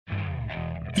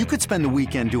You could spend the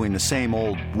weekend doing the same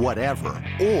old whatever,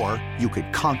 or you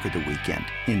could conquer the weekend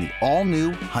in the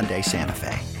all-new Hyundai Santa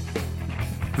Fe.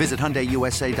 Visit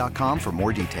HyundaiUSA.com for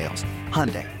more details.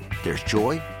 Hyundai, there's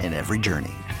joy in every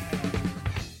journey.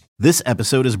 This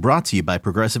episode is brought to you by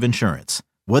Progressive Insurance.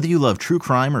 Whether you love true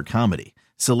crime or comedy,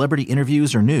 celebrity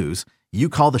interviews or news, you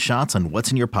call the shots on what's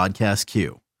in your podcast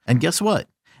queue. And guess what?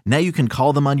 Now you can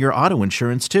call them on your auto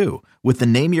insurance too with the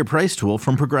Name Your Price tool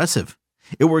from Progressive.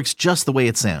 It works just the way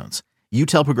it sounds. You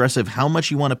tell Progressive how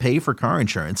much you want to pay for car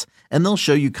insurance, and they'll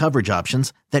show you coverage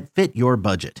options that fit your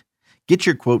budget. Get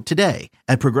your quote today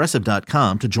at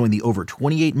Progressive.com to join the over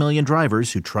 28 million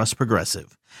drivers who trust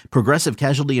Progressive. Progressive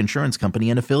Casualty Insurance Company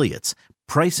and Affiliates.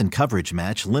 Price and coverage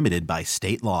match limited by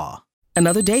state law.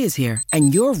 Another day is here,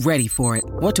 and you're ready for it.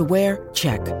 What to wear?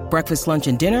 Check. Breakfast, lunch,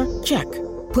 and dinner? Check.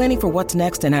 Planning for what's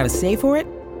next and how to save for it?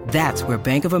 That's where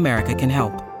Bank of America can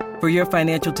help. For your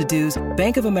financial to-dos,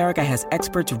 Bank of America has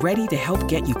experts ready to help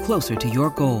get you closer to your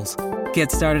goals.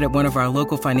 Get started at one of our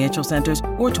local financial centers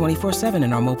or 24/7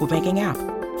 in our mobile banking app.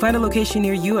 Find a location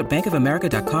near you at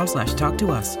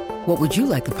bankofamerica.com/talktous. What would you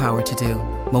like the power to do?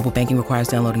 Mobile banking requires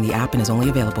downloading the app and is only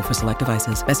available for select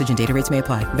devices. Message and data rates may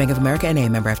apply. Bank of America N.A.,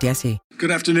 member FDIC. Good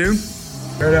afternoon.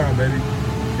 Right on, baby.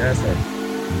 Yes, sir.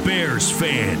 Bears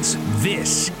fans,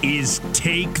 this is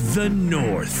Take the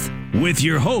North with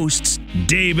your hosts,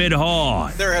 David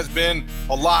Haugh. There has been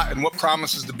a lot in what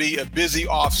promises to be a busy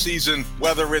offseason,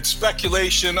 whether it's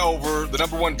speculation over the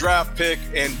number one draft pick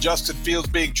and Justin Fields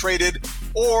being traded,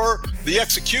 or the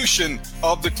execution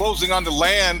of the closing on the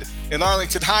land in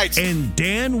Arlington Heights. And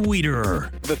Dan Wiederer.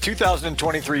 The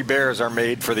 2023 Bears are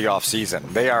made for the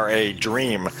offseason. They are a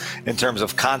dream in terms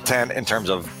of content, in terms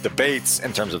of debates,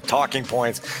 in terms of talking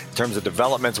points, in terms of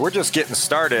developments. We're just getting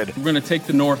started. We're going to take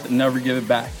the North and never give it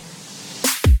back.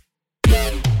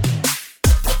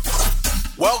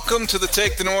 Welcome to the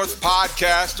Take the North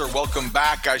podcast, or welcome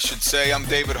back, I should say. I'm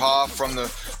David Haugh from the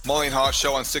Mully & Haugh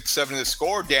Show on 670 The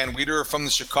Score. Dan Wiederer from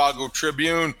the Chicago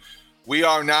Tribune. We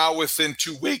are now within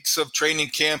 2 weeks of training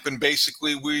camp, and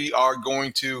basically we are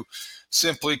going to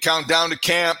simply count down to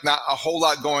camp. Not a whole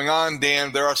lot going on,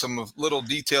 Dan. There are some little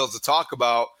details to talk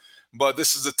about, but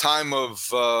this is the time of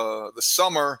the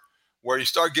summer where you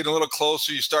start getting a little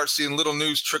closer, you start seeing little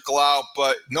news trickle out,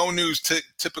 but no news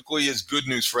typically is good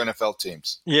news for NFL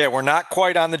teams. Yeah, we're not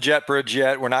quite on the jet bridge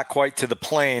yet. We're not quite to the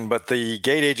plane, but the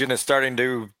gate agent is starting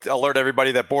to alert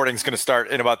everybody that boarding is going to start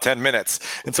in about 10 minutes.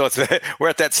 And so we're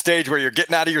at that stage where you're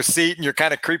getting out of your seat and you're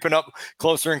kind of creeping up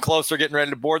closer and closer, getting ready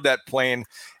to board that plane,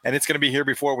 and it's going to be here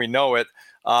before we know it.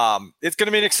 It's going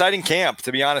to be an exciting camp,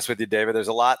 to be honest with you, David. There's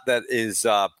a lot that is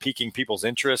piquing people's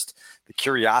interest. The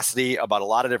curiosity about a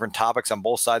lot of different topics on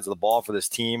both sides of the ball for this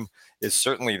team is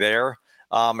certainly there.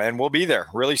 And we'll be there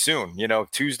really soon. You know,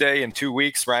 Tuesday in 2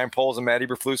 weeks, Ryan Poles and Matt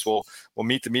Eberflus will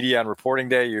meet the media on reporting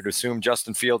day. You'd assume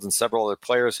Justin Fields and several other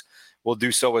players will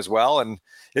do so as well. And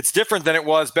it's different than it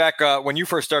was back when you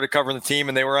first started covering the team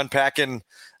and they were unpacking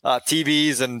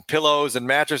TVs and pillows and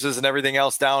mattresses and everything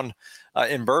else down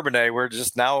in Bourbonnais. We're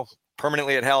just now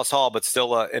permanently at Halas Hall, but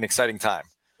still an exciting time.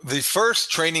 The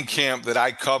first training camp that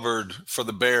I covered for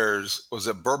the Bears was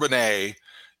at Bourbonnais,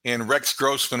 and Rex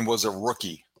Grossman was a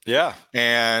rookie. Yeah.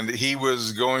 And he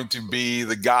was going to be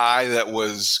the guy that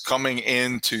was coming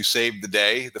in to save the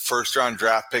day. The first round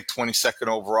draft pick, 22nd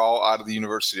overall out of the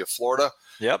University of Florida.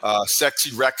 Yep. Sexy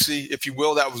Rexy, if you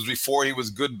will. That was before he was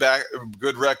good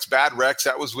Rex, bad Rex.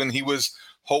 That was when he was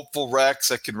hopeful Rex.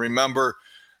 I can remember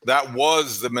that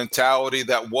was the mentality.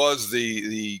 That was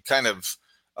the kind of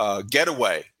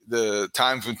getaway. The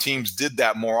times when teams did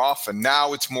that more often.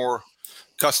 Now it's more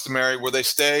customary where they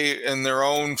stay in their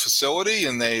own facility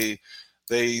and they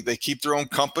keep their own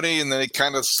company and they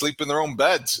kind of sleep in their own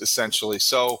beds essentially.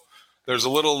 So there's a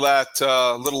little less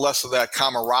of that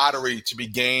camaraderie to be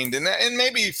gained, and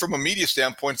maybe from a media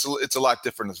standpoint, it's a lot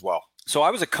different as well. So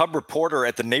I was a Cub reporter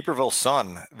at the Naperville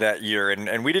Sun that year,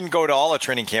 and we didn't go to all of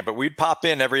training camp, but we'd pop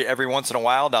in every once in a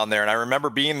while down there. And I remember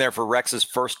being there for Rex's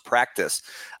first practice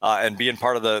and being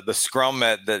part of the scrum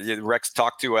that Rex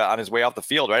talked to on his way off the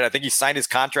field, right? I think he signed his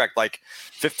contract like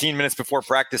 15 minutes before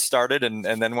practice started and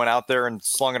then went out there and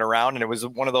slung it around. And it was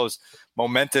one of those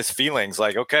momentous feelings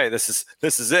like, okay, this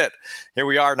is it. Here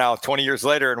we are now 20 years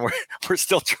later, and we're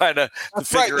still trying to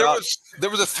figure it out. There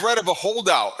was a threat of a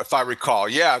holdout, if I recall.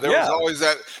 Yeah, there was always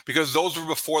that, because those were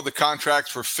before the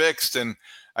contracts were fixed. And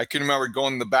I can remember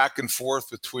going the back and forth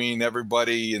between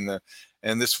everybody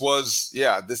and this was,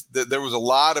 there was a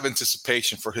lot of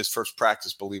anticipation for his first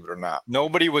practice, believe it or not.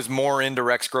 Nobody was more into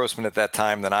Rex Grossman at that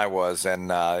time than I was, and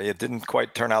it didn't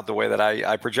quite turn out the way that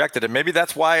I projected. And maybe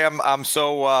that's why I'm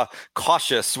so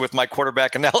cautious with my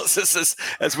quarterback analysis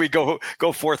as we go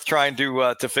forth trying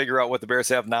to figure out what the Bears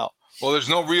have now. Well, there's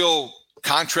no real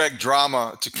contract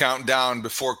drama to count down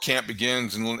before camp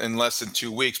begins in less than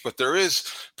 2 weeks, but there is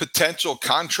potential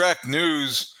contract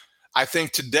news. I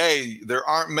think today there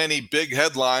aren't many big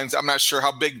headlines. I'm not sure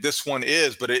how big this one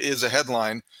is, but it is a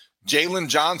headline. Jaylon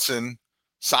Johnson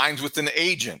signs with an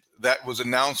agent. That was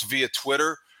announced via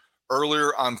Twitter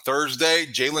earlier on Thursday.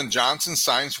 Jaylon Johnson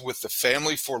signs with the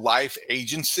Family for Life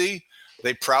agency.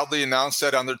 They proudly announced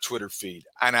that on their Twitter feed.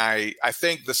 And I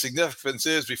think the significance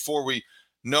is, before we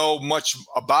know much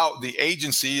about the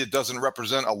agency, it doesn't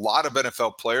represent a lot of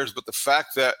NFL players, but the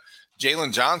fact that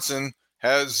Jaylon Johnson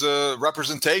has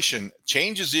representation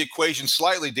changes the equation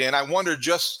slightly, Dan. I wonder,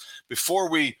 just before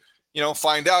we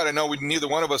find out, I know neither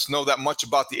one of us know that much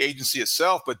about the agency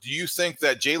itself, but do you think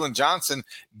that Jaylon Johnson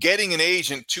getting an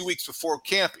agent 2 weeks before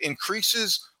camp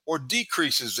increases or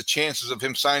decreases the chances of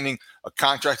him signing a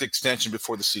contract extension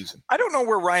before the season? I don't know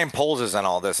where Ryan Poles is on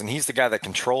all this, and he's the guy that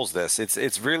controls this.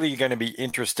 It's really going to be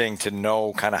interesting to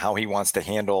know kind of how he wants to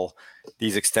handle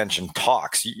these extension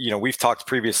talks. We've talked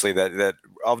previously that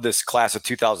of this class of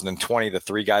 2020, the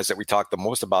three guys that we talked the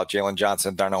most about, Jaylon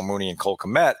Johnson, Darnell Mooney, and Cole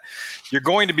Kmet, you're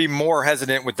going to be more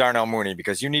hesitant with Darnell Mooney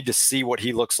because you need to see what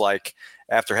he looks like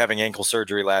after having ankle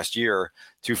surgery last year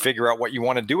to figure out what you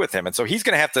want to do with him. And so he's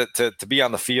going to have to be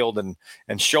on the field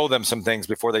and show them some things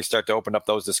before they start to open up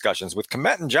those discussions. With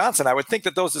Kmet and Johnson, I would think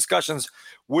that those discussions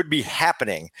would be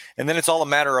happening. And then it's all a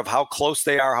matter of how close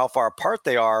they are, how far apart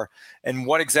they are, and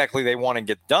what exactly they want to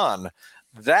get done.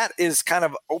 That is kind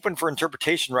of open for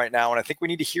interpretation right now. And I think we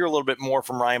need to hear a little bit more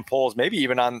from Ryan Poles, maybe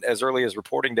even on as early as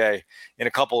reporting day in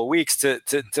a couple of weeks to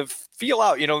feel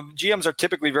out. GMs are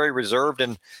typically very reserved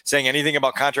in saying anything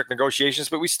about contract negotiations,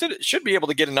 but we should be able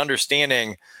to get an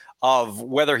understanding of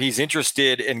whether he's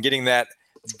interested in getting that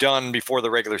done before the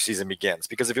regular season begins.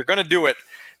 Because if you're going to do it,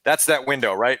 that's that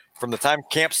window, right? From the time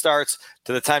camp starts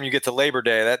to the time you get to Labor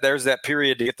Day, there's that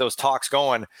period to get those talks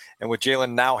going. And with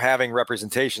Jaylon now having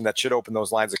representation, that should open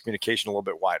those lines of communication a little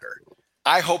bit wider.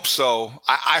 I hope so.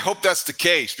 I hope that's the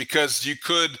case, because you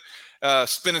could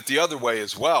spin it the other way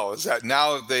as well. Is that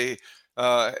now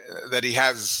that he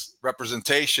has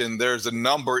representation, there's a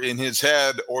number in his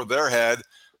head or their head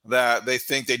that they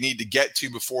think they need to get to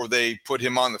before they put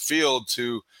him on the field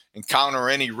to encounter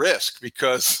any risk.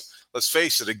 Because let's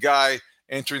face it, a guy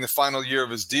entering the final year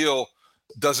of his deal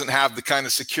doesn't have the kind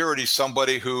of security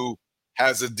somebody who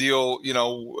has a deal,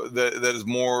 that is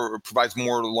provides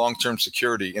more long-term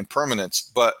security and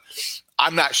permanence. But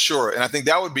I'm not sure. And I think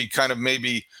that would be kind of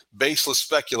maybe baseless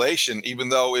speculation, even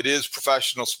though it is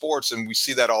professional sports and we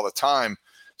see that all the time.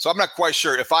 So I'm not quite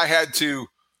sure. If I had to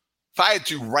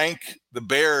rank the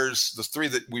Bears, the three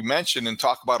that we mentioned and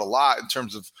talk about a lot in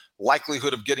terms of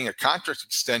likelihood of getting a contract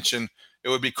extension, it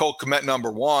would be Cole Kmet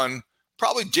number one,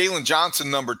 probably Jaylon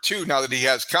Johnson number two, now that he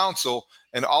has counsel.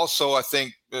 And also, I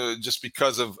think just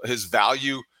because of his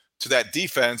value to that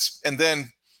defense, and then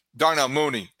Darnell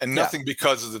Mooney, and nothing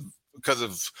because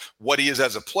of what he is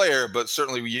as a player, but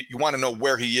certainly you want to know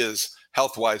where he is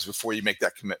health-wise before you make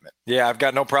that commitment. Yeah, I've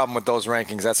got no problem with those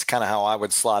rankings. That's kind of how I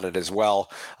would slot it as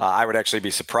well. I would actually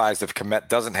be surprised if Kmet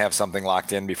doesn't have something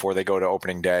locked in before they go to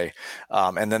opening day.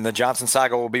 And then the Johnson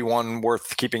saga will be one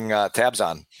worth keeping tabs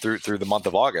on through the month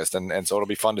of August. And so it'll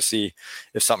be fun to see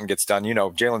if something gets done.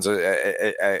 Jaylon's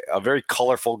a very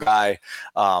colorful guy,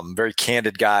 very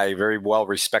candid guy, very well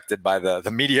respected by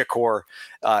the media corps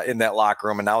in that locker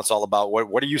room. And now it's all about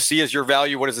what do you see as your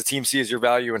value? What does the team see as your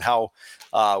value? And how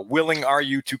willing are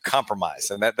you to compromise?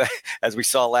 And that, as we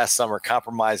saw last summer,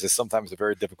 compromise is sometimes a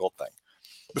very difficult thing.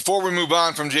 Before we move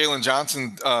on from Jaylon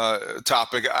Johnson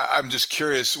topic, I'm just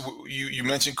curious. You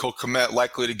mentioned Cole Kmet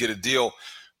likely to get a deal.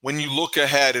 When you look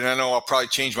ahead, and I know I'll probably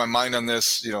change my mind on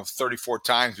this, 34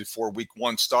 times before week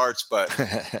one starts, but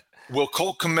will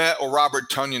Cole Kmet or Robert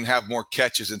Tonyan have more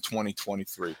catches in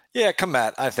 2023? Yeah,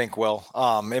 Kmet, I think will.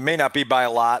 It may not be by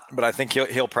a lot, but I think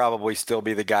he'll probably still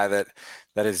be the guy that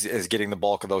is getting the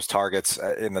bulk of those targets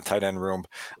in the tight end room.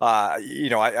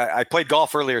 I played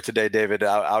golf earlier today, David,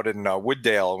 out in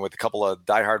Wooddale with a couple of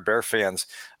diehard Bear fans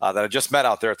that I just met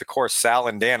out there at the course, Sal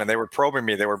and Dan, and they were probing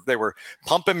me. They were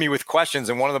pumping me with questions,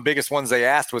 and one of the biggest ones they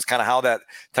asked was kind of how that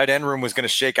tight end room was going to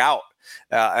shake out.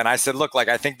 And I said, look,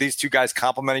 I think these two guys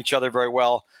complement each other very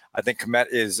well. I think Kmet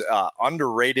is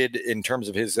underrated in terms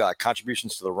of his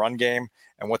contributions to the run game.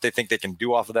 and what they think they can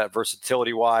do off of that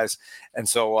versatility wise. And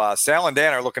so Sal and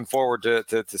Dan are looking forward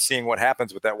to seeing what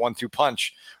happens with that 1-2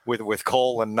 punch with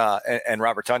Cole and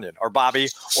Robert Tonyan, or Bobby,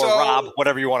 or Rob,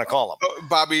 whatever you want to call him.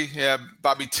 Bobby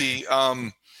T.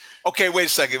 Okay, wait a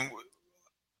second.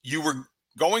 You were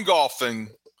going golfing,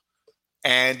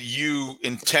 and you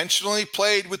intentionally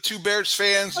played with two Bears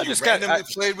fans? You randomly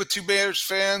played with two Bears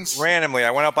fans? Randomly. I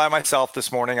went out by myself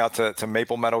this morning out to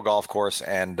Maple Meadow Golf Course,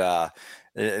 and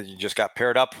you just got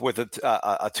paired up with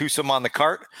a twosome on the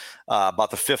cart. About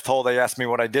the fifth hole, they asked me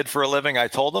what I did for a living. I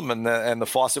told them, and the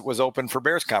faucet was open for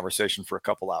Bears conversation for a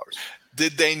couple hours.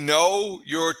 Did they know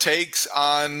your takes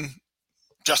on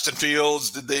Justin Fields?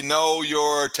 Did they know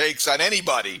your takes on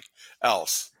anybody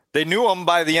else? They knew him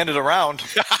by the end of the round.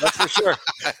 That's for sure.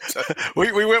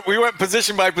 we went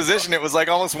position by position. It was like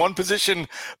almost one position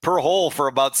per hole for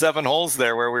about 7 holes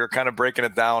there, where we were kind of breaking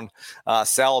it down.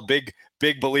 Sal, a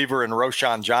big believer in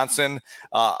Roschon Johnson,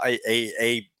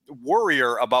 a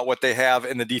worrier about what they have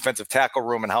in the defensive tackle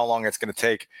room and how long it's going to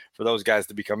take for those guys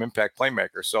to become impact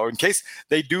playmakers. So in case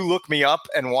they do look me up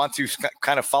and want to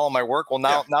kind of follow my work, well,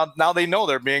 now they know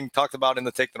they're being talked about in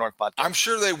the Take the North podcast. I'm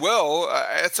sure they will.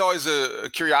 It's always a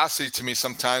curiosity to me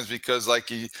sometimes, because like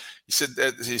you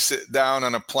sit down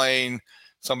on a plane,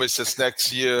 somebody sits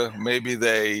next to you, maybe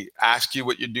they ask you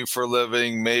what you do for a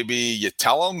living, maybe you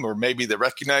tell them, or maybe they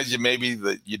recognize you, maybe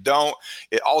that you don't.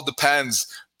 It all depends.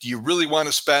 Do you really want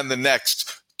to spend the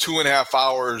next 2.5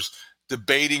 hours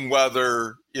debating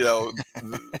whether,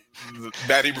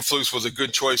 Matt Eberflus was a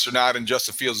good choice or not, and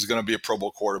Justin Fields is going to be a Pro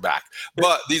Bowl quarterback?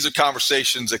 But these are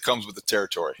conversations that comes with the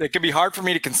territory. It can be hard for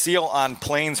me to conceal on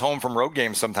planes home from road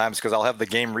games sometimes, because I'll have the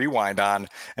game rewind on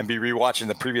and be rewatching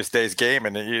the previous day's game,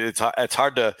 and it's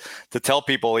hard to tell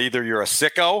people either you're a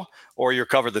sicko or you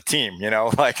cover the team.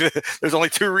 Like there's only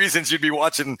 2 reasons you'd be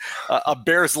watching a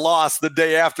Bears loss the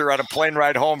day after on a plane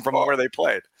ride home from where they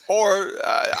played. Or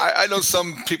I know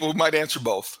some people who might answer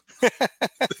both.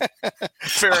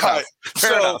 Fair enough.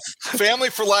 Fair enough.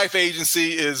 Family for Life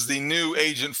Agency is the new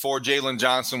agent for Jalen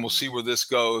Johnson. We'll see where this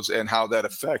goes and how that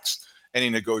affects any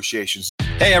negotiations.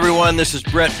 Hey everyone, this is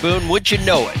Brett Boone. Would you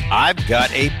know it? I've got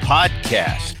a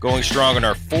podcast going strong in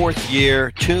our 4th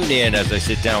year. Tune in as I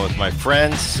sit down with my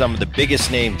friends, some of the biggest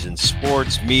names in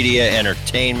sports, media,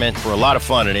 entertainment, for a lot of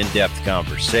fun and in-depth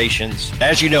conversations.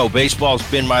 As you know, baseball's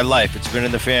been my life. It's been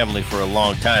in the family for a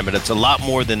long time, but it's a lot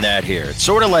more than that here. It's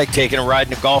sort of like taking a ride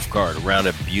in a golf cart around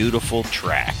a beautiful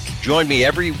track. Join me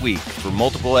every week for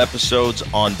multiple episodes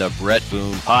on the Brett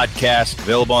Boone Podcast,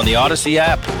 available on the Odyssey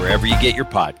app or wherever you get your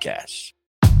podcasts.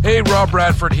 Hey, Rob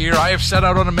Bradford here. I have set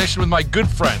out on a mission with my good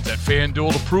friends at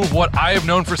FanDuel to prove what I have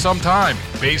known for some time.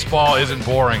 Baseball isn't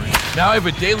boring. Now I have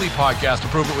a daily podcast to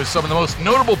prove it with some of the most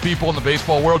notable people in the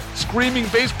baseball world, screaming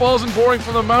baseball isn't boring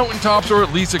from the mountaintops, or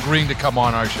at least agreeing to come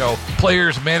on our show.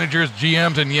 Players, managers,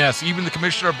 GMs, and yes, even the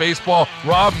commissioner of baseball,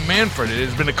 Rob Manfred. It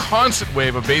has been a constant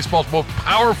wave of baseball's most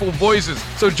powerful voices.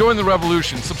 So join the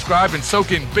revolution. Subscribe and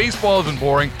soak in Baseball Isn't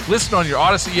Boring. Listen on your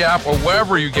Odyssey app or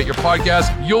wherever you get your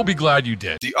podcast. You'll be glad you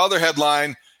did. The other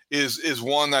headline is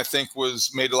one I think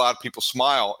made a lot of people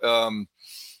smile.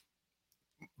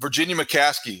 Virginia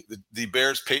McCaskey, the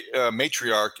Bears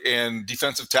matriarch, and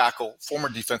former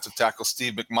defensive tackle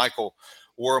Steve McMichael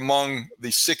were among the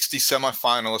 60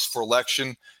 semifinalists for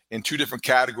election in 2 different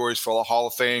categories for the Hall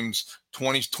of Fame's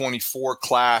 2024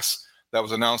 class that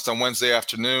was announced on Wednesday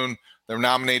afternoon. They're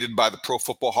nominated by the Pro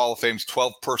Football Hall of Fame's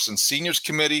 12-person seniors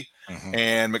committee.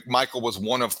 And McMichael was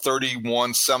one of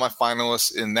 31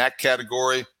 semifinalists in that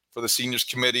category for the seniors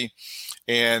committee.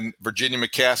 And Virginia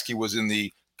McCaskey was in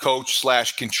the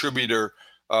coach/contributor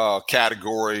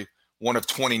category, one of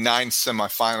 29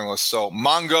 semifinalists. So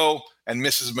Mongo and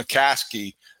Mrs.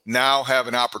 McCaskey now have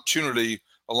an opportunity,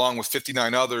 along with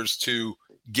 59 others, to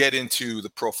get into the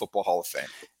Pro Football Hall of Fame.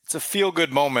 It's a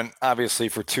feel-good moment, obviously,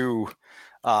 for 2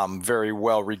 very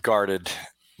well-regarded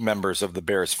members of the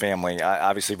Bears family.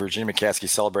 Obviously, Virginia McCaskey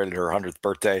celebrated her 100th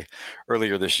birthday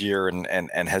earlier this year and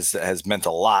has meant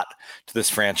a lot to this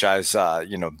franchise,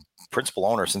 principal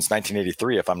owner since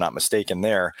 1983, if I'm not mistaken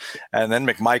there. And then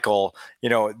McMichael,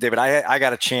 David, I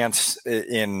got a chance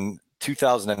in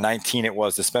 2019 it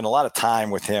was to spend a lot of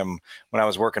time with him when I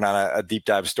was working on a deep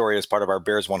dive story as part of our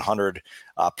Bears 100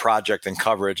 project and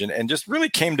coverage, and just really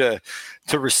came to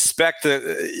respect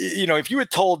if you had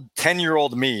told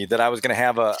 10-year-old me that I was going to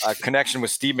have a connection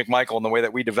with Steve McMichael in the way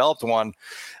that we developed one,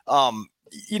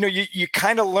 you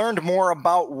kind of learned more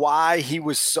about why he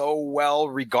was so well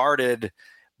regarded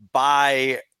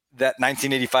by that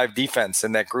 1985 defense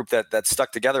and that group that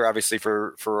stuck together, obviously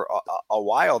for a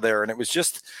while there. And it was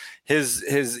just his,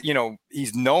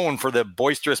 he's known for the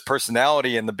boisterous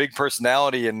personality and the big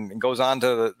personality, and goes on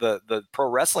to the pro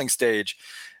wrestling stage.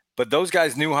 But those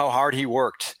guys knew how hard he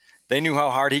worked. They knew how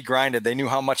hard he grinded. They knew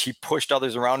how much he pushed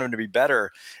others around him to be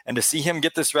better. And to see him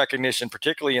get this recognition,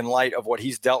 particularly in light of what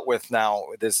he's dealt with now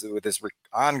with this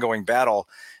ongoing battle,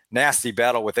 nasty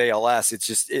battle with ALS, it's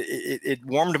just it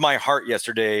warmed my heart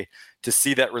yesterday to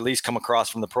see that release come across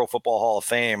from the Pro Football Hall of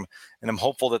Fame. And I'm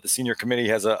hopeful that the senior committee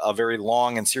has a very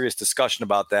long and serious discussion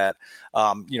about that.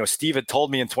 Steve had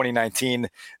told me in 2019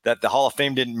 that the Hall of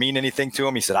Fame didn't mean anything to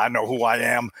him. He said, "I know who I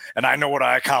am and I know what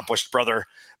I accomplished, brother."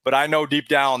 But I know deep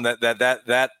down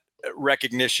that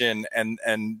recognition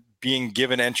and being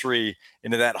given entry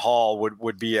into that hall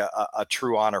would be a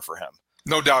true honor for him.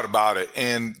 No doubt about it.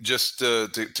 And just to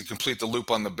complete the loop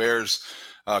on the Bears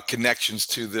connections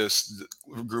to this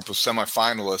group of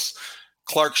semifinalists,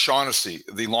 Clark Shaughnessy,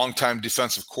 the longtime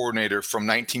defensive coordinator from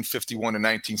 1951 to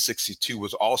 1962,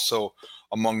 was also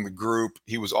among the group.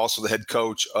 He was also the head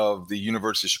coach of the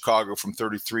University of Chicago from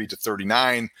 33 to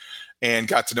 39. And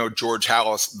got to know George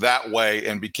Halas that way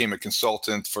and became a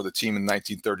consultant for the team in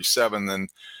 1937.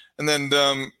 And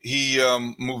then he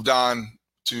moved on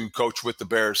to coach with the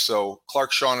Bears. So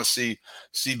Clark Shaughnessy,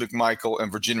 Steve McMichael,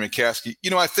 and Virginia McCaskey.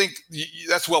 I think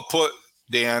that's well put,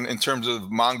 Dan, in terms of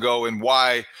Mongo and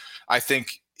why I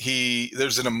think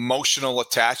there's an emotional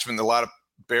attachment that a lot of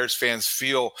Bears fans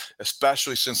feel,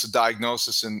 especially since the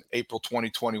diagnosis in April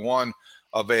 2021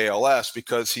 of ALS,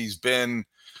 because he's been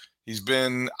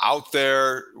out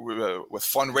there with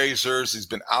fundraisers. He's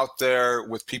been out there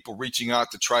with people reaching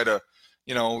out to try to,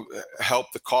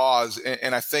 help the cause.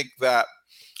 And I think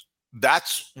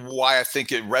that's why I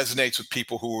think it resonates with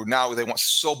people who now they want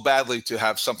so badly to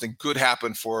have something good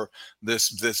happen for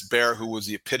this Bear who was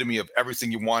the epitome of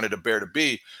everything you wanted a Bear to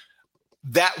be.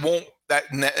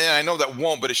 And I know that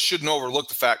won't, but it shouldn't overlook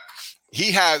the fact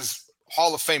he has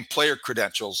Hall of Fame player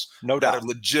credentials, no doubt, that are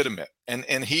legitimate.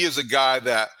 And he is a guy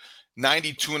that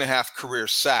 92.5 career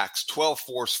sacks, 12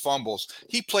 forced fumbles.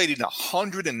 He played in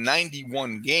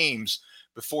 191 games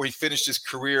before he finished his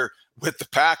career with the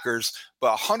Packers,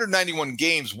 but 191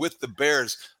 games with the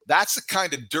Bears. That's the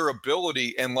kind of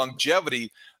durability and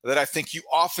longevity that I think you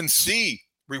often see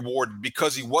rewarded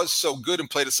because he was so good and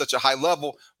played at such a high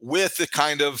level with the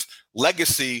kind of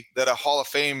legacy that a Hall of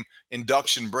Fame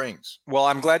induction brings. Well,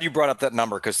 I'm glad you brought up that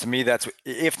number because to me that's,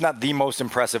 if not the most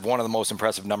impressive, one of the most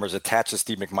impressive numbers attached to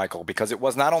Steve McMichael, because it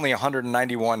was not only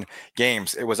 191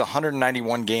 games, it was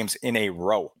 191 games in a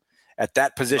row at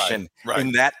that position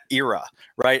in that era,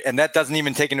 right? And that doesn't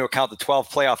even take into account the 12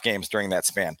 playoff games during that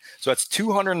span. So it's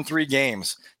 203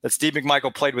 games that Steve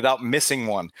McMichael played without missing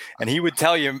one. And he would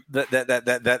tell you that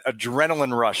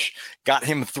adrenaline rush got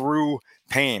him through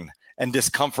pain and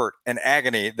discomfort and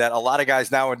agony that a lot of guys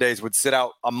nowadays would sit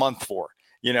out a month for,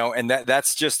 and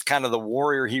that's just kind of the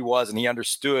warrior he was. And he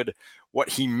understood what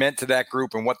he meant to that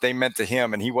group and what they meant to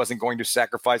him. And he wasn't going to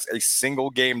sacrifice a single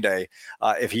game day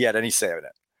if he had any say in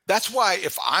it. That's why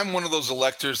if I'm one of those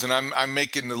electors and I'm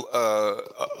making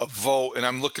a vote and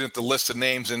I'm looking at the list of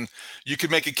names, and you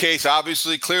could make a case,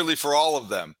 obviously, clearly for all of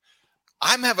them,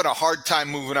 I'm having a hard time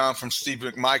moving on from Steve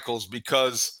McMichael's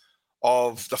because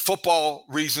of the football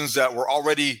reasons that were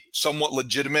already somewhat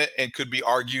legitimate and could be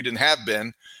argued and have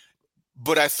been.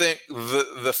 But I think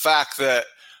the fact that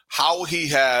how he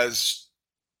has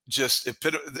just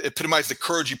epitomized the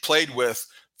courage he played with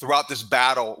throughout this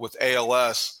battle with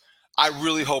ALS, I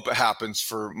really hope it happens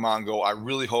for Mongo. I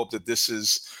really hope that this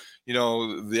is,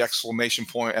 the exclamation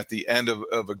point at the end of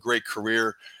a great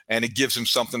career, and it gives him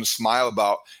something to smile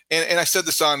about. And I said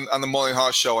this on the Mully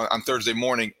Haw show on Thursday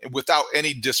morning, without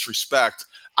any disrespect,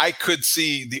 I could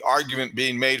see the argument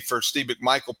being made for Steve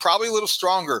McMichael, probably a little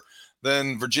stronger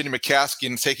than Virginia McCaskey,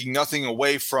 and taking nothing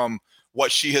away from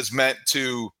what she has meant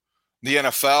to the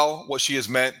NFL, what she has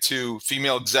meant to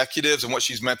female executives, and what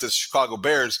she's meant to the Chicago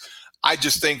Bears. I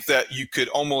just think that you could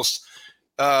almost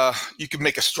you could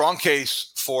make a strong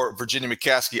case for Virginia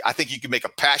McCaskey. I think you could make a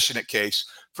passionate case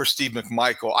for Steve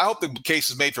McMichael. I hope the case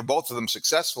is made for both of them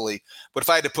successfully. But if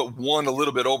I had to put one a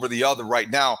little bit over the other right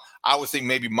now, I would think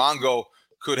maybe Mongo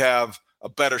could have a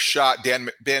better shot. Dan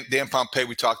Pompei,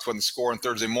 we talked to on The Score on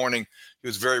Thursday morning. he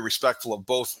was very respectful of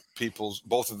both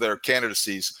of their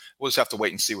candidacies. We'll just have to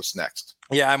wait and see what's next.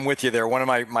 Yeah, I'm with you there. One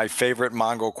of my favorite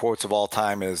Mongo quotes of all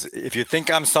time is, if you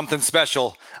think I'm something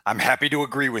special, I'm happy to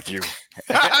agree with you.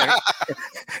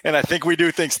 And I think we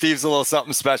do think Steve's a little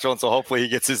something special, and so hopefully he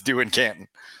gets his due in Canton.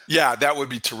 Yeah, that would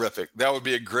be terrific. That would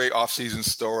be a great offseason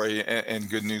story and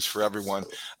good news for everyone.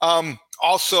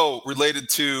 Also related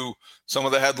to some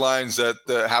of the headlines that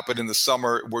happened in the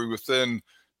summer, we're within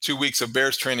 2 weeks of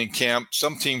Bears training camp.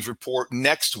 Some teams report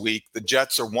next week. The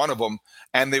Jets are one of them,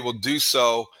 and they will do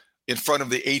so in front of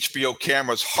the HBO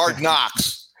cameras. Hard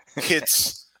Knocks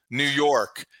hits New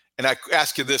York. And I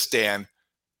ask you this, Dan,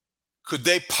 could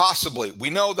they possibly, we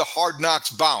know the Hard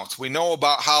Knocks bounce. We know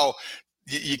about how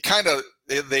you kind of,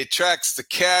 they attracts the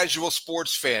casual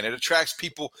sports fan. It attracts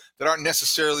people that aren't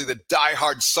necessarily the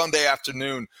diehard Sunday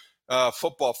afternoon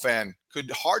football fan.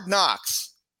 Could Hard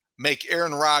Knocks make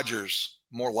Aaron Rodgers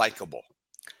more likable?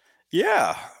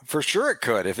 Yeah, for sure it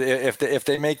could. If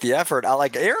they make the effort. I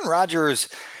like Aaron Rodgers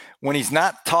when he's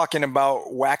not talking about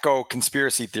wacko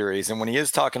conspiracy theories, and when he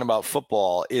is talking about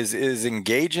football, is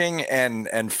engaging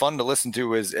and fun to listen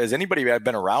to as anybody I've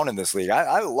been around in this league.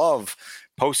 I love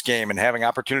post game and having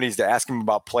opportunities to ask him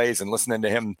about plays and listening to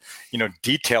him,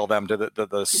 detail them to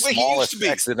the smallest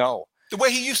X and O. The way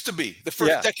he used to be the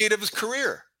first decade of his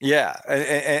career. Yeah.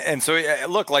 And so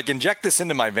look, like, inject this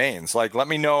into my veins. Like, let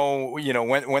me know,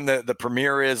 when the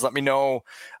premiere is, let me know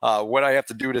what I have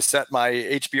to do to set my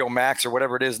HBO Max or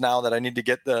whatever it is now that I need to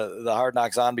get the Hard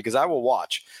Knocks on, because I will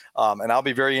watch. And I'll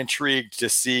be very intrigued to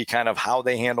see kind of how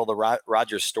they handle the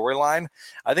Rodgers storyline.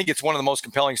 I think it's one of the most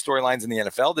compelling storylines in the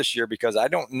NFL this year, because I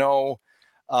don't know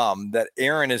that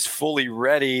Aaron is fully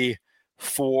ready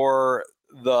for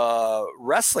the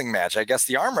wrestling match, I guess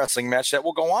the arm wrestling match that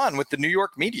will go on with the New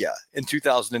York media in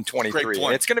 2023.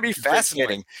 And it's going to be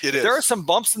fascinating. It is. There are some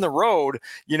bumps in the road.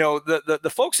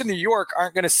 The folks in New York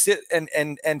aren't going to sit and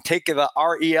take the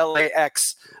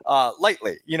RELAX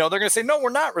lightly. They're going to say, no, we're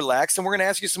not relaxed, and we're going to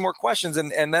ask you some more questions.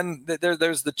 And then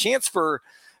there's the chance for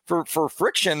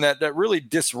friction that really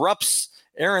disrupts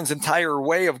Aaron's entire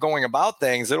way of going about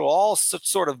things. It'll all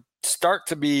sort of start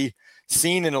to be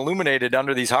seen and illuminated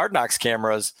under these Hard Knocks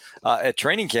cameras at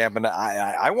training camp, and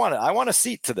I want a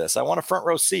seat to this. I want a front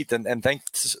row seat, and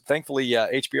thankfully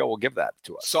HBO will give that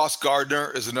to us. Sauce Gardner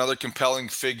is another compelling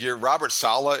figure. Robert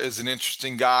Saleh is an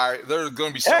interesting guy. There's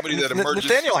going to be somebody that emerges.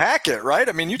 Nathaniel Hackett, right?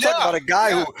 I mean, you talk about a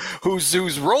guy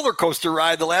whose roller coaster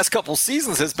ride the last couple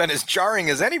seasons has been as jarring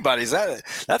as anybody's.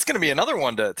 That's going to be another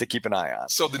one to keep an eye on.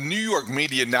 So the New York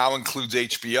media now includes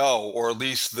HBO, or at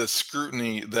least the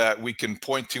scrutiny that we can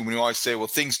point to when you always say, well,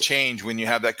 things change when you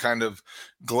have that kind of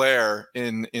glare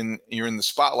you're in the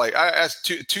spotlight. I asked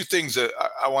two things that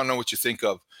I want to know what you think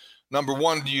of. Number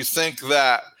one, do you think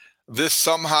that this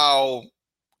somehow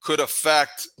could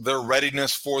affect their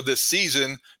readiness for this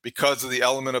season because of the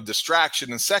element of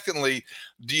distraction? And secondly,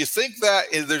 do you think that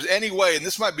there's any way, and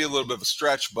this might be a little bit of a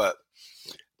stretch, but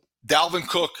Dalvin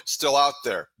Cook still out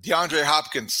there, DeAndre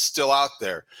Hopkins still out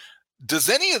there. Does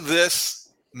any of this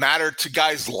matter to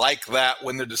guys like that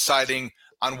when they're deciding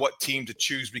on what team to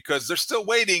choose? Because they're still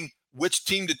waiting which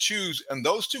team to choose. And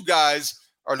those two guys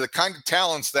are the kind of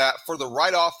talents that, for the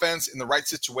right offense in the right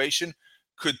situation,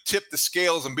 could tip the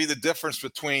scales and be the difference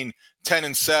between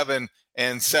 10-7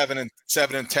 and 7-10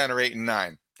 or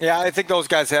 8-9. Yeah, I think those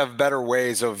guys have better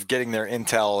ways of getting their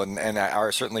intel and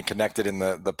are certainly connected in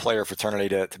the player fraternity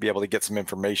to be able to get some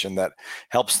information that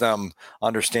helps them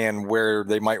understand where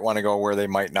they might want to go, where they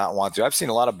might not want to. I've seen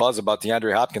a lot of buzz about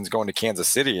DeAndre Hopkins going to Kansas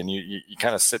City, and you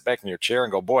kind of sit back in your chair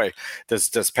and go, boy,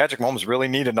 does Patrick Mahomes really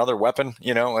need another weapon?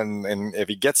 And if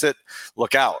he gets it,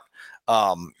 look out.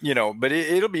 But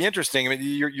it'll be interesting. I mean,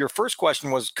 your first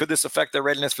question was, could this affect their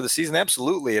readiness for the season?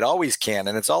 Absolutely. It always can.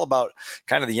 And it's all about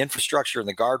kind of the infrastructure and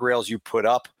the guardrails you put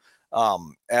up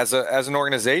as an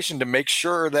organization to make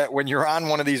sure that when you're on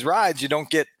one of these rides, you don't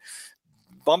get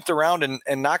bumped around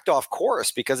and knocked off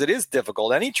course, because it is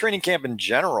difficult. Any training camp in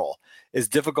general is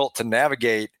difficult to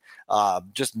navigate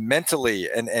just mentally.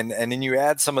 And then you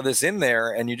add some of this in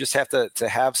there, and you just have to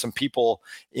have some people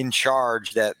in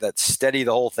charge that steady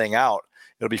the whole thing out.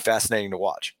 It'll be fascinating to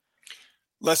watch.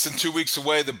 Less than 2 weeks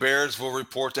away, the Bears will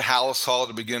report to Hallis Hall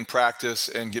to begin practice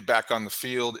and get back on the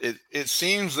field. It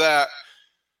seems that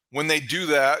when they do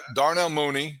that, Darnell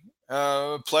Mooney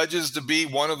pledges to be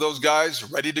one of those guys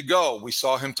ready to go. We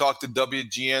saw him talk to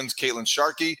WGN's Caitlin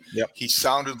Sharkey. Yep. He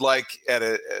sounded like at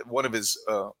one of his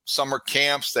summer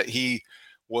camps that he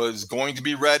was going to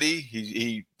be ready.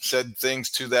 He said things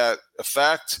to that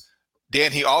effect.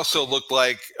 Dan, he also looked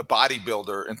like a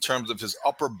bodybuilder in terms of his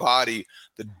upper body.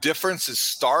 The difference is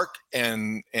stark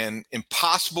and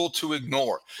impossible to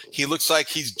ignore. He looks like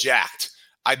he's jacked.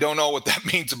 I don't know what that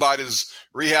means about his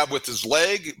rehab with his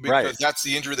leg, because that's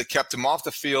the injury that kept him off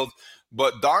the field.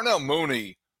 But Darnell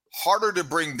Mooney, harder to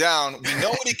bring down. We know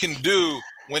what he can do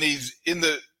when he's in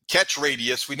the catch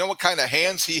radius. We know what kind of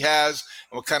hands he has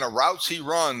and what kind of routes he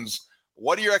runs.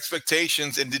 What are your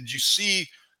expectations? And did you see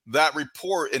that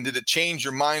report, and did it change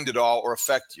your mind at all or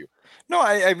affect you? No,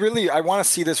 I want to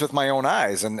see this with my own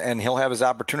eyes, and he'll have his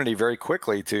opportunity very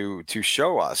quickly to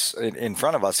show us in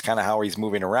front of us kind of how he's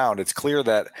moving around. It's clear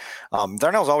that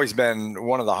Darnell's always been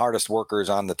one of the hardest workers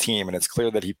on the team, and it's clear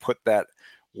that he put that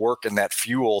work and that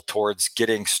fuel towards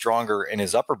getting stronger in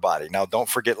his upper body. Now, don't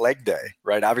forget leg day,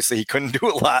 right? Obviously, he couldn't do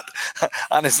a lot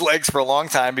on his legs for a long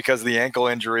time because of the ankle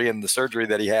injury and the surgery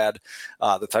that he had,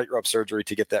 the tightrope surgery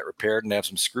to get that repaired and have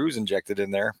some screws inserted.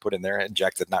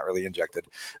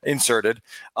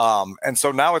 And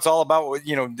so now it's all about,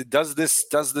 does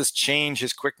this change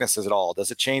his quickness at all? Does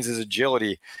it change his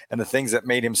agility and the things that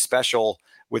made him special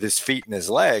with his feet and his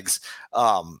legs?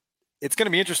 It's going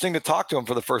to be interesting to talk to him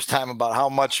for the first time about how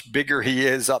much bigger he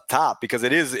is up top, because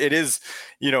it is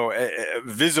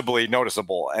visibly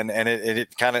noticeable, and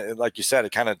it kind of, like you said,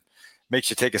 it kind of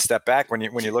makes you take a step back when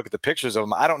you look at the pictures of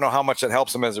him. I don't know how much that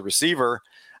helps him as a receiver,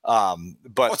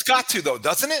 but it's got to, though,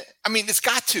 doesn't it? I mean, it's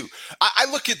got to. I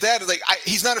look at that like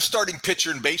he's not a starting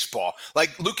pitcher in baseball.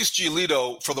 Like Lucas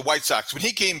Giolito for the White Sox, when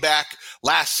he came back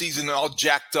last season all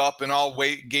jacked up and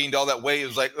gained all that weight, it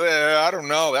was like, I don't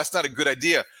know, that's not a good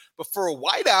idea. But for a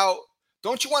wideout,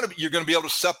 don't you want to? You're going to be able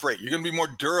to separate. You're going to be more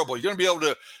durable. You're going to be able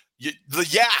to. The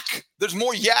yak. There's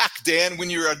more yak, Dan.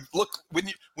 When you're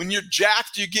when you're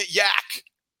jacked, you get yak.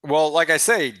 Well, like I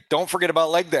say, don't forget about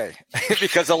leg day,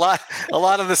 because a lot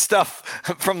of the stuff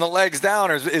from the legs down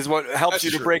is what helps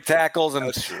you to break tackles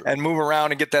and move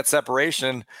around and get that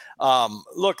separation.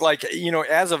 Look,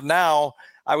 as of now,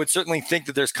 I would certainly think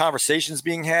that there's conversations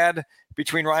being had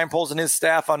between Ryan Poles and his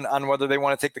staff on whether they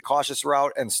want to take the cautious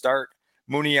route and start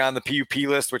Mooney on the PUP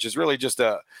list, which is really just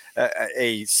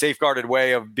a safeguarded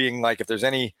way of being like, if there's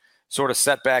any sort of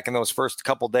setback in those first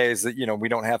couple days, that we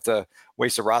don't have to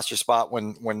waste a roster spot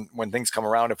when things come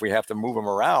around if we have to move them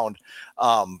around.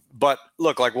 But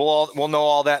look, we'll know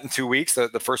all that in 2 weeks.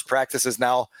 The first practice is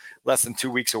now less than 2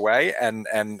 weeks away, and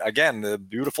again, the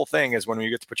beautiful thing is when you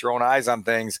get to put your own eyes on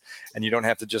things and you don't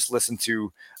have to just listen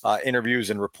to interviews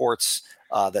and reports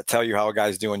that tell you how a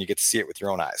guy's doing. You get to see it with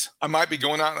your own eyes. I might be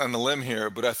going out on a limb here,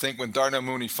 but I think when Darnell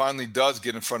Mooney finally does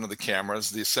get in front of the cameras,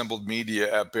 the assembled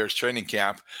media at Bears training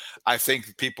camp, I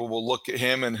think people will look at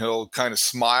him and he'll kind of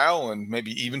smile and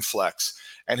maybe even flex.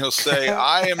 And he'll say,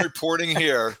 I am reporting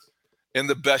here in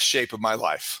the best shape of my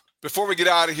life. Before we get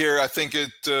out of here, I think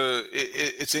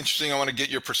it's interesting. I want to get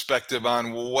your perspective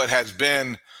on what has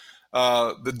been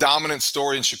the dominant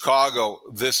story in Chicago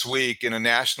this week, and a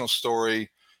national story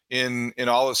in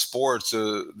all of sports,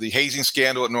 the hazing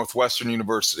scandal at Northwestern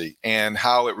University, and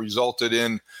how it resulted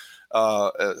in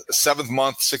a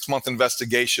 6-month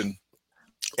investigation,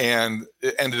 and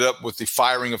it ended up with the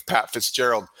firing of Pat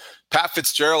Fitzgerald. Pat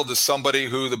Fitzgerald is somebody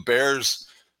who the Bears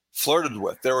flirted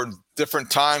with. There were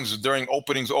different times during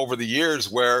openings over the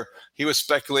years where he was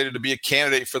speculated to be a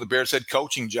candidate for the Bears head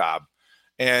coaching job.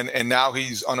 And now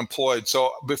he's unemployed.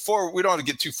 So before, we don't want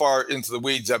to get too far into the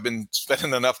weeds. I've been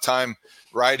spending enough time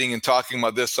writing and talking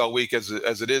about this all week as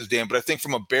it is, Dan. But I think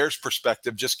from a Bears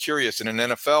perspective, just curious, in an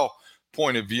NFL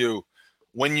point of view,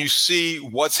 when you see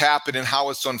what's happened and how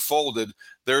it's unfolded,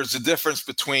 there's a difference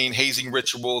between hazing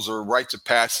rituals or rites of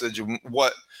passage and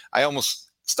what I almost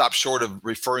stopped short of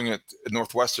referring it at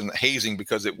Northwestern hazing,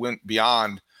 because it went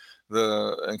beyond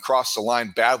and crossed the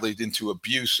line badly into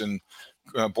abuse and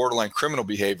borderline criminal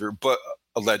behavior, but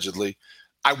allegedly.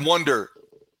 I wonder,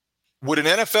 would an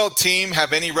NFL team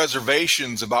have any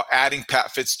reservations about adding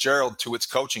Pat Fitzgerald to its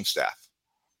coaching staff?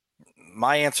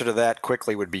 My answer to that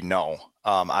quickly would be no.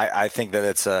 I think that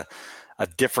it's a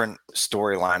different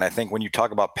storyline. I think when you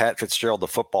talk about Pat Fitzgerald, the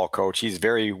football coach, he's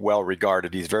very well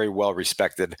regarded. He's very well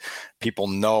respected. People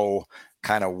know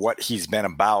kind of what he's been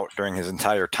about during his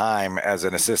entire time as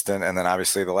an assistant, and then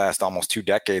obviously the last almost 2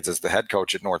 decades as the head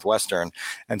coach at Northwestern.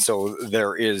 And so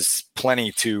there is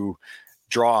plenty to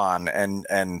draw on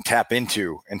and tap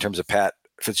into in terms of Pat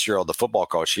Fitzgerald, the football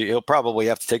coach. He'll probably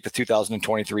have to take the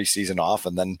 2023 season off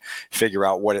and then figure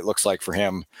out what it looks like for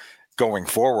him going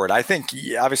forward. I think,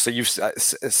 obviously, you've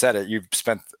said it. You've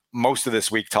spent most of this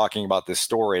week talking about this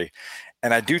story,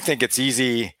 and I do think it's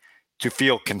easy to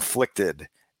feel conflicted.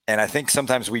 And I think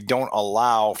sometimes we don't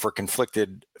allow for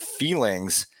conflicted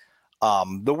feelings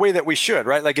the way that we should,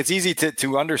 right? Like, it's easy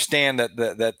to understand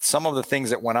that some of the things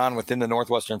that went on within the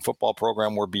Northwestern football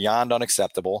program were beyond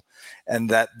unacceptable, and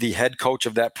that the head coach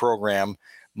of that program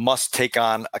must take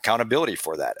on accountability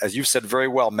for that. As you've said very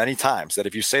well many times, that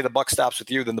if you say the buck stops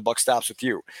with you, then the buck stops with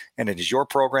you. And it is your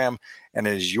program, and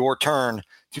it is your turn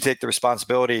to take the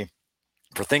responsibility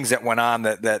for things that went on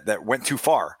that went too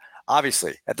far,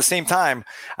 obviously. At the same time,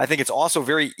 I think it's also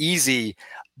very easy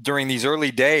during these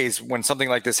early days when something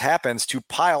like this happens to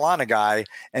pile on a guy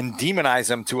and demonize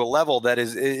him to a level that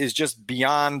is just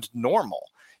beyond normal.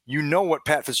 You know what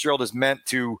Pat Fitzgerald has meant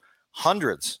to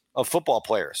hundreds of football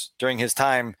players during his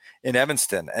time in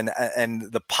Evanston, and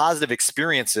the positive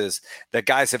experiences that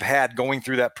guys have had going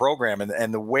through that program,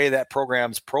 and the way that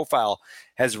program's profile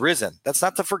has risen. That's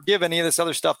not to forgive any of this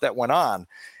other stuff that went on.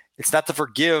 It's not to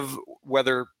forgive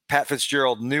whether Pat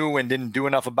Fitzgerald knew and didn't do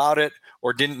enough about it,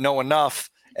 or didn't know enough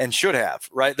and should have,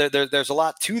 right? There's a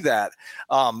lot to that.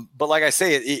 But like I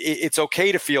say, it's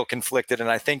okay to feel conflicted. And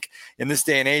I think in this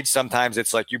day and age, sometimes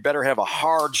it's like, you better have a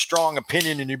hard, strong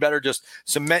opinion, and you better just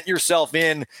cement yourself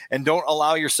in and don't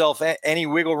allow yourself any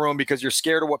wiggle room, because you're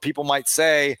scared of what people might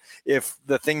say if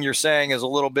the thing you're saying is a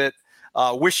little bit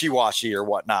wishy-washy or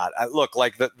whatnot. Look,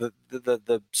 like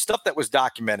the stuff that was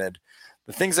documented,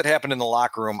 the things that happened in the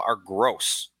locker room are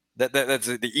gross. That's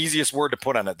the easiest word to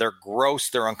put on it. They're gross.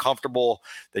 They're uncomfortable.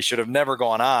 They should have never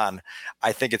gone on.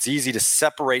 I think it's easy to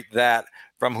separate that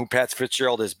from who Pat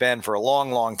Fitzgerald has been for a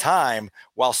long, long time,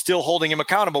 while still holding him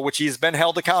accountable, which he's been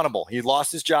held accountable. He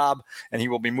lost his job, and he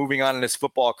will be moving on in his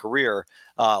football career.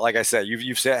 Like I said,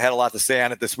 you've had a lot to say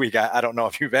on it this week. I don't know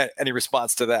if you've had any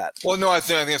response to that. Well, no, I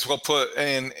think it's well put.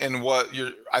 And what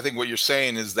you're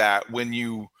saying is that when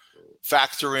you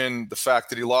factor in the fact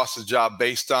that he lost his job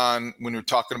based on, when you're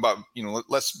talking about,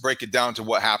 let's break it down to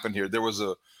what happened here. There was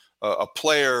a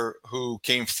player who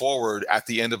came forward at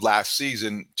the end of last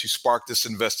season to spark this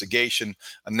investigation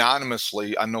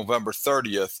anonymously on November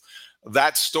 30th.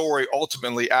 That story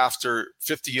ultimately, after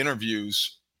 50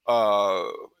 interviews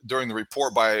during the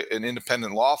report by an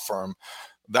independent law firm,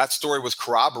 that story was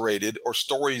corroborated, or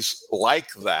stories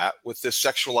like that, with this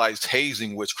sexualized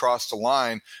hazing, which crossed the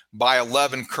line, by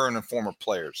 11 current and former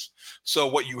players. So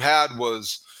what you had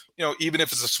was, even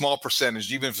if it's a small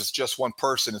percentage, even if it's just one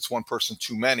person, it's one person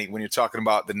too many when you're talking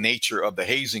about the nature of the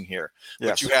hazing here. Yes.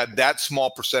 But you had that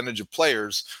small percentage of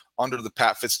players under the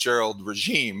Pat Fitzgerald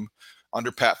regime,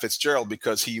 under Pat Fitzgerald,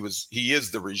 because he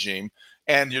is the regime.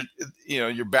 And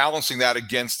you're balancing that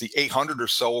against the 800 or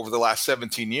so over the last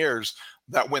 17 years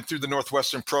that went through the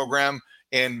Northwestern program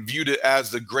and viewed it as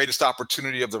the greatest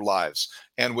opportunity of their lives,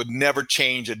 and would never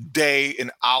change a day, an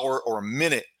hour, or a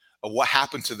minute of what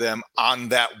happened to them on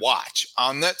that watch,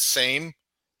 in that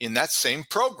same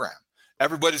program.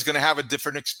 Everybody's going to have a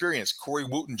different experience. Corey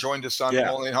Wooten joined us on the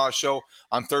Mullen Haas show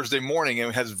on Thursday morning,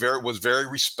 and was very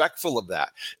respectful of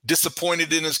that.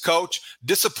 Disappointed in his coach,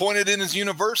 disappointed in his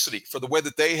university for the way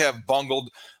that they have bungled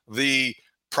the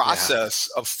process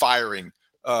of firing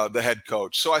the head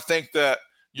coach. So I think that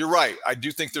you're right. I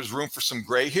do think there's room for some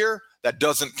gray here. That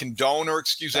doesn't condone or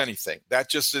excuse anything. That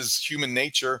just is human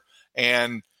nature.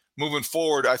 And moving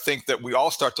forward, I think that we all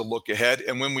start to look ahead.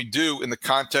 And when we do, in the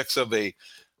context of a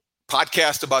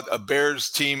podcast about a Bears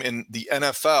team in the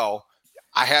NFL,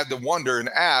 I had to wonder and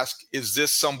ask, is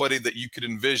this somebody that you could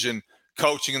envision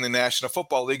coaching in the National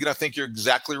Football League? And I think you're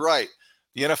exactly right.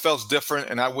 The NFL is different,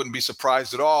 and I wouldn't be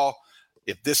surprised at all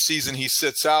if this season he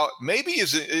sits out. Maybe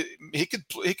he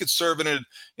could serve in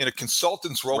a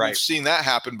consultant's role. Right. We've seen that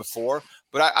happen before.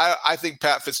 But I think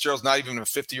Pat Fitzgerald's not even a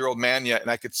 50-year-old man yet, and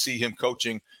I could see him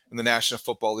coaching in the National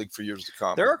Football League for years to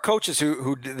come. There are coaches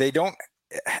who they don't,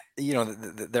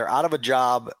 they're out of a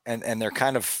job and they're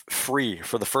kind of free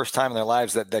for the first time in their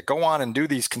lives, that go on and do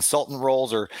these consultant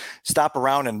roles, or stop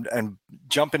around and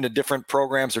jump into different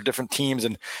programs or different teams.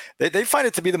 And they find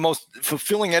it to be the most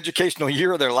fulfilling educational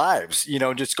year of their lives,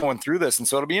 just going through this. And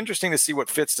so it'll be interesting to see what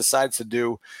Fitz decides to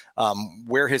do,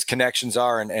 where his connections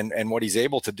are and what he's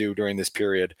able to do during this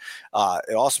period.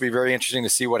 It'll also be very interesting to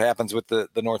see what happens with the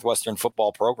Northwestern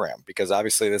football program, because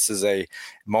obviously this is a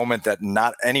moment that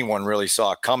not anyone really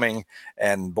saw coming,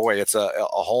 and boy, it's a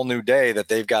whole new day that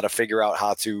they've got to figure out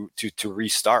how to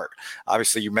restart.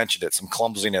 Obviously, you mentioned it, some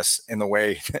clumsiness in the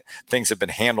way things have been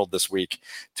handled this week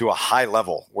to a high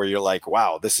level, where you're like,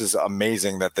 wow, this is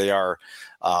amazing that they are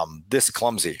this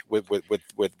clumsy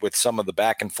with some of the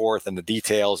back and forth and the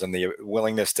details and the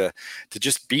willingness to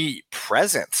just be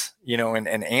present,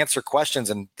 and answer questions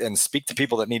and speak to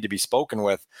people that need to be spoken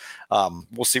with.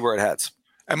 We'll see where it heads.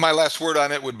 And my last word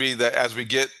on it would be that as we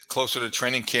get closer to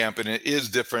training camp, and it is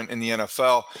different in the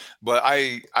NFL, but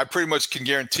I pretty much can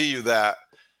guarantee you that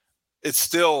it's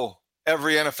still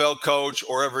every NFL coach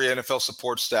or every NFL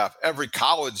support staff, every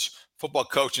college football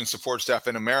coach and support staff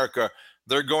in America,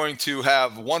 they're going to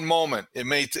have one moment. It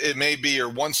may be, or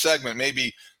one segment,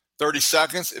 maybe 30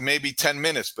 seconds, it may be 10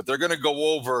 minutes, but they're going to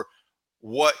go over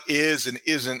what is and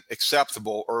isn't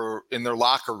acceptable or in their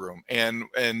locker room, and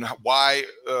why,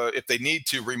 if they need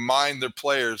to, remind their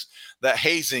players that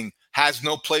hazing has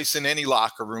no place in any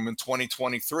locker room in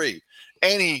 2023.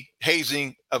 Any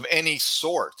hazing of any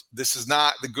sort. This is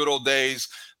not the good old days,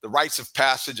 the rites of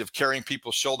passage of carrying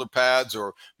people's shoulder pads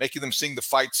or making them sing the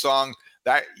fight song.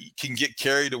 That can get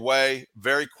carried away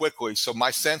very quickly. So my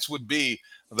sense would be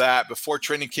that before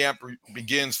training camp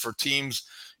begins for teams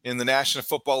in the National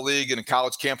Football League and in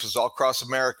college campuses all across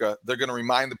America, they're going to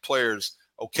remind the players,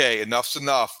 okay, enough's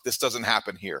enough. This doesn't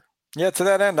happen here. Yeah, to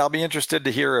that end, I'll be interested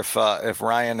to hear if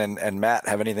Ryan and Matt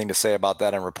have anything to say about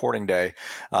that on reporting day,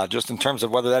 just in terms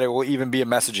of whether that it will even be a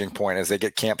messaging point as they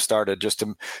get camp started, just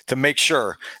to make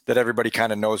sure that everybody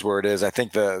kind of knows where it is. I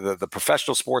think the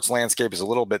professional sports landscape is a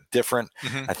little bit different.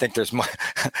 Mm-hmm. I think there's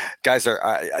guys are,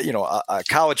 a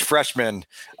college freshman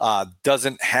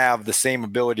doesn't have the same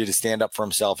ability to stand up for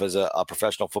himself as a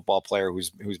professional football player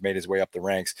who's made his way up the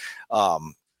ranks.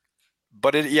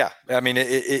 But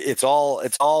it's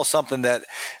all something that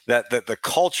the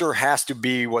culture has to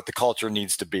be what the culture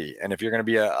needs to be. And if you're going to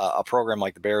be a program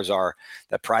like the Bears are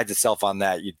that prides itself on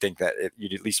that, you'd think that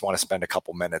you'd at least want to spend a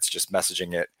couple minutes just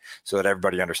messaging it so that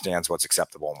everybody understands what's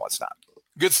acceptable and what's not.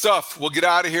 Good stuff. We'll get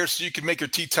out of here so you can make your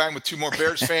tea time with two more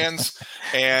Bears fans,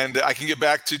 and I can get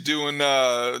back to doing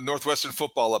Northwestern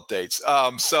football updates.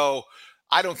 So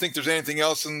I don't think there's anything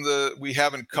else we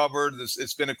haven't covered.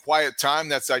 It's been a quiet time.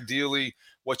 That's ideally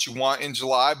what you want in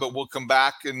July, but we'll come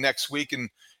back next week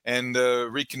and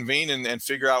reconvene and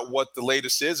figure out what the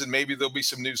latest is, and maybe there'll be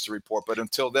some news to report. But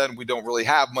until then, we don't really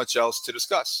have much else to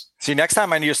discuss. See, next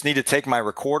time I just need to take my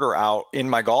recorder out in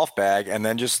my golf bag and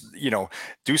then just,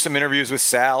 do some interviews with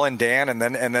Sal and Dan and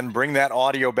then bring that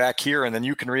audio back here, and then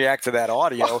you can react to that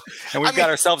audio. And we've got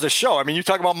ourselves a show. I mean, you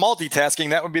talk about multitasking,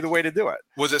 that would be the way to do it.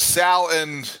 Was it Sal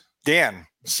and Dan?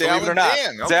 Sal and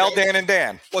Dan. Okay. Sal, Dan, and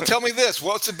Dan. Well, tell me this.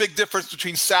 What's the big difference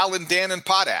between Sal and Dan and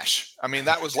Potash? I mean,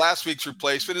 that was last week's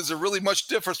replacement. Is there really much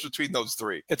difference between those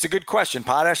three? It's a good question.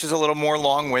 Potash is a little more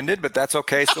long-winded, but that's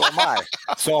okay. So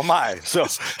am I. So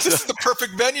this is the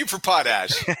perfect venue for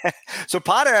Potash. So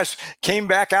Potash came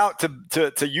back out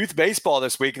to youth baseball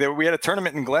this week. We had a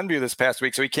tournament in Glenview this past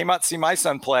week. So he came out to see my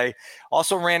son play.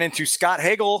 Also ran into Scott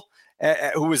Hagel,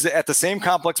 who was at the same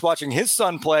complex watching his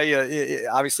son play,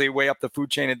 obviously way up the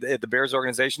food chain at the Bears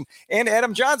organization, and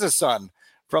Adam Johns' son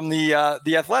from the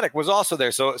Athletic was also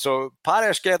there. So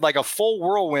Potash had like a full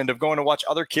whirlwind of going to watch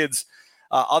other kids,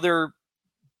 other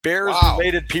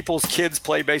Bears-related people's kids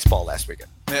play baseball last weekend.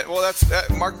 Yeah, well,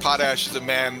 Mark Potash is a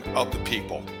man of the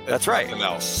people. That's right. Nothing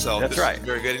else. So that's right.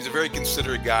 Very good. He's a very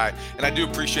considerate guy, and I do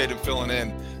appreciate him filling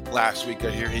in last week.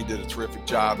 I hear he did a terrific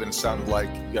job, and it sounded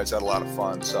like you guys had a lot of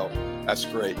fun. So that's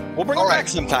great. We'll bring him back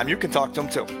sometime. You can talk to him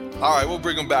too. All right, we'll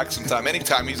bring him back sometime.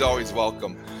 Anytime, he's always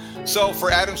welcome. So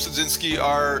for Adam Sadzinski,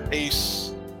 our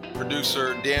ace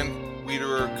producer, Dan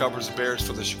Wiederer covers the Bears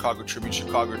for the Chicago Tribune,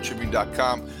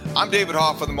 chicagotribune.com. I'm David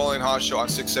Hoff on the Mully and Haw Show on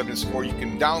 670 Score. You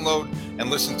can download and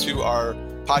listen to our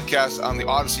podcast on the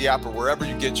Odyssey app or wherever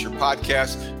you get your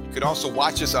podcasts. You can also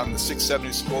watch us on the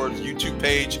 670 Score YouTube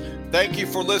page. Thank you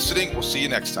for listening. We'll see you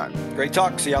next time. Great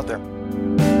talk. See you out there.